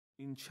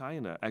In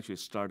China, actually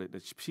started, the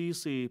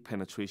PC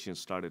penetration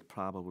started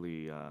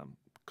probably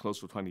close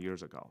to 20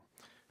 years ago.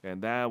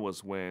 And that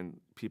was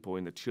when people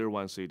in the tier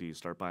one cities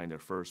start buying their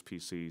first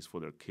PCs for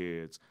their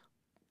kids,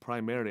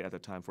 primarily at the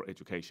time for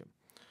education.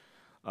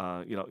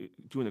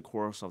 During the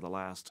course of the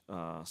last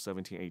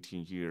 17,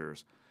 18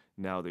 years,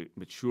 now the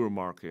mature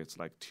markets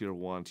like tier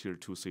one, tier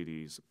two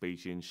cities,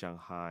 Beijing,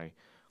 Shanghai,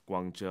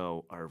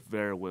 Guangzhou are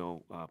very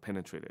well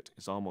penetrated.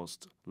 It's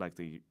almost like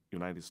the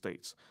United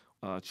States.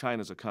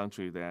 China is a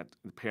country that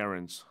the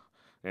parents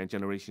and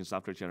generations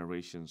after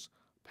generations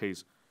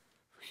pays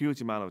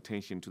huge amount of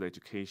attention to the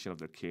education of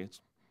their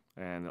kids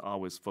and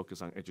always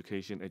focus on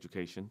education,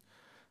 education.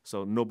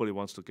 So nobody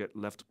wants to get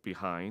left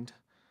behind.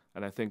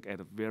 And I think at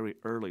a very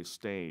early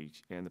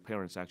stage, and the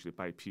parents actually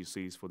buy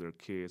PCs for their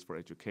kids for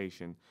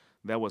education.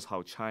 That was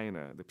how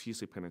China, the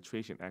PC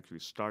penetration actually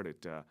started,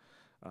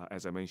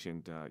 as I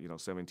mentioned,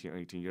 17,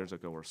 18 years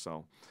ago or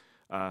so.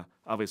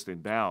 Obviously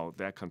now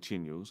that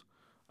continues.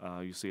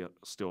 You see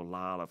still a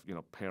lot of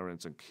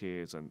parents and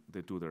kids, and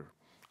they do their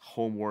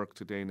homework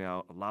today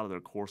now. A lot of their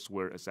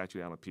courseware is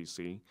actually on a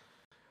PC.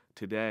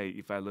 Today,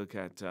 if I look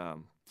at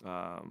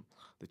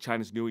the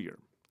Chinese New Year,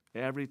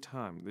 every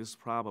time, this is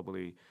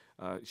probably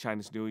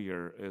Chinese New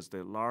Year is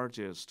the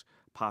largest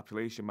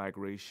population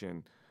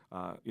migration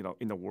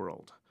in the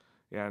world.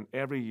 And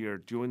every year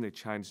during the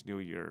Chinese New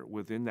Year,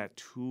 within that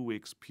 2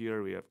 weeks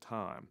period of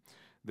time,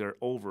 there are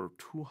over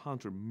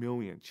 200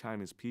 million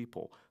Chinese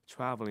people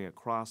traveling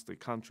across the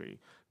country,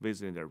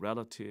 visiting their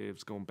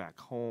relatives, going back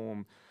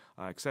home,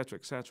 et cetera,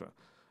 et cetera.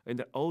 In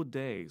the old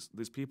days,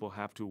 these people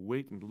have to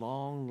wait in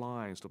long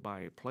lines to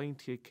buy plane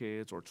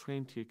tickets or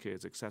train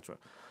tickets, et cetera.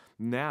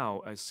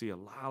 Now I see a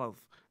lot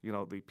of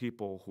the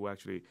people who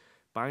actually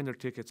buying their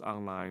tickets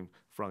online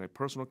from a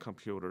personal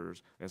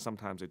computers, and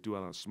sometimes they do it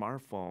on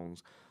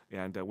smartphones.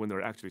 And when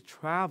they're actually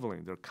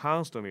traveling, they're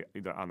constantly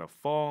either on the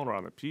phone or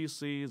on the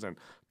PCs and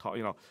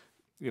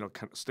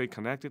stay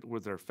connected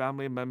with their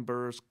family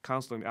members,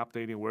 constantly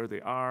updating where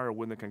they are,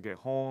 when they can get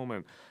home.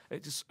 And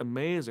it's just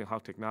amazing how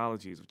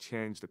technologies have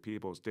changed the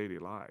people's daily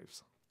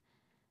lives.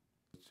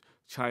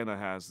 China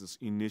has this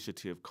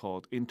initiative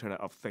called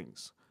Internet of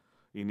Things,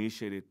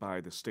 initiated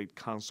by the State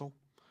Council,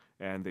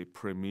 and the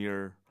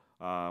Premier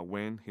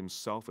Wen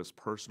himself has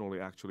personally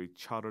actually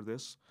chartered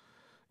this.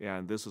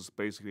 And this is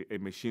basically a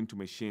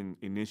machine-to-machine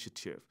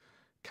initiative.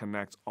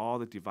 Connects all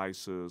the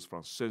devices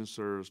from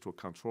sensors to a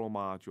control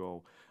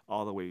module,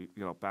 all the way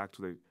back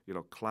to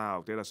the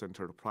cloud data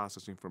center to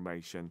process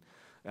information.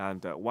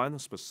 And one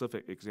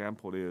specific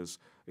example is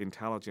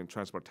intelligent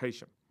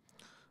transportation.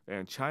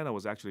 And China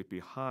was actually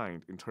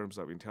behind in terms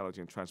of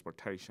intelligent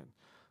transportation.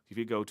 If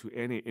you go to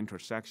any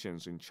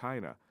intersections in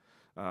China,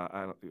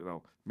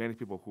 many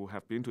people who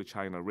have been to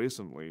China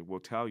recently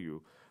will tell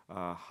you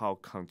how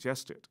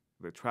congested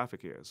the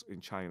traffic is in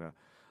China.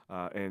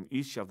 And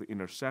each of the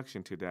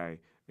intersection today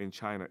in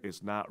China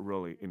is not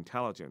really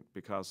intelligent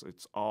because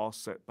it's all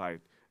set by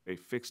a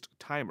fixed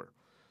timer.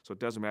 So it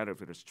doesn't matter if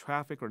there's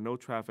traffic or no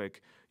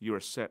traffic, you are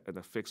set at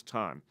a fixed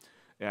time.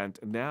 And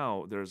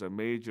now there's a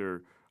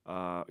major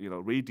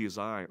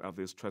redesign of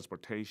this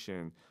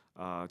transportation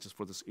just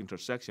for this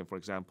intersection. For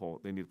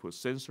example, they need to put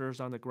sensors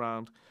on the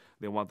ground.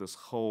 They want this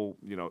whole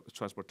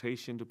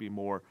transportation to be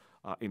more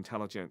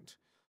intelligent.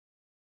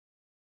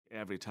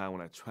 Every time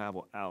when I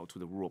travel out to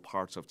the rural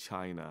parts of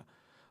China,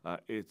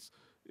 it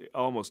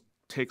almost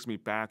takes me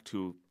back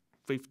to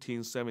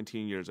 15,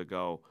 17 years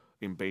ago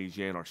in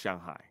Beijing or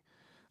Shanghai.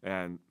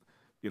 And,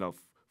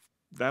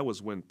 that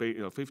was when,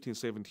 15,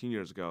 17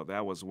 years ago,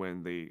 that was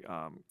when the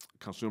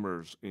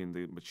consumers in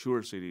the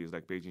mature cities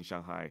like Beijing,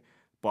 Shanghai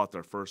bought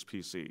their first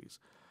PCs.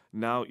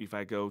 Now, if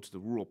I go to the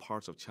rural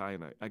parts of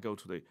China, I go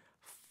to the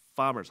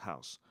farmer's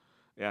house.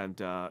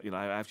 And,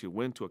 I actually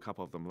went to a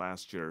couple of them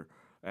last year,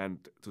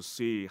 and to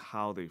see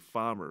how the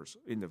farmers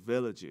in the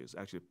villages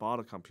actually bought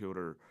a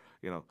computer,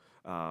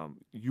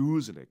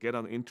 using it, get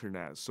on the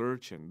internet,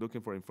 searching,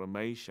 looking for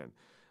information.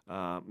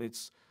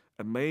 It's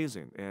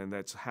amazing, and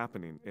that's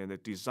happening. And the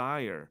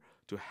desire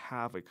to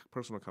have a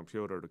personal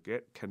computer to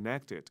get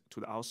connected to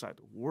the outside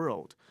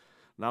world,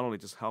 not only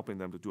just helping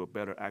them to do a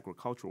better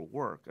agricultural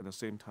work, at the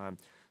same time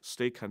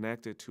stay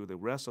connected to the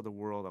rest of the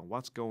world and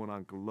what's going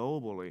on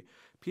globally.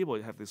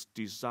 People have this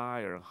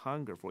desire and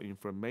hunger for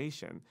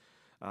information.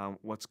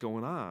 What's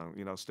going on,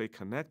 stay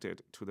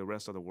connected to the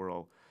rest of the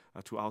world,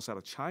 to outside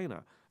of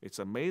China. It's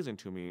amazing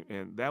to me,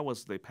 and that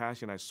was the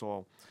passion I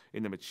saw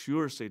in the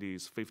mature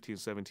cities 15,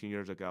 17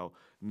 years ago.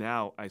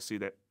 Now I see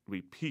that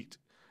repeat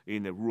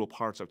in the rural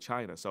parts of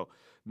China. So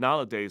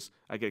nowadays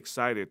I get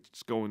excited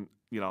just going,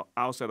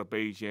 outside of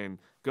Beijing,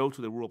 go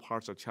to the rural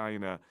parts of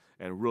China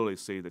and really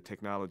see the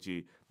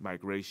technology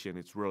migration.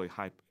 It's really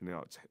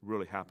it's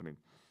really happening.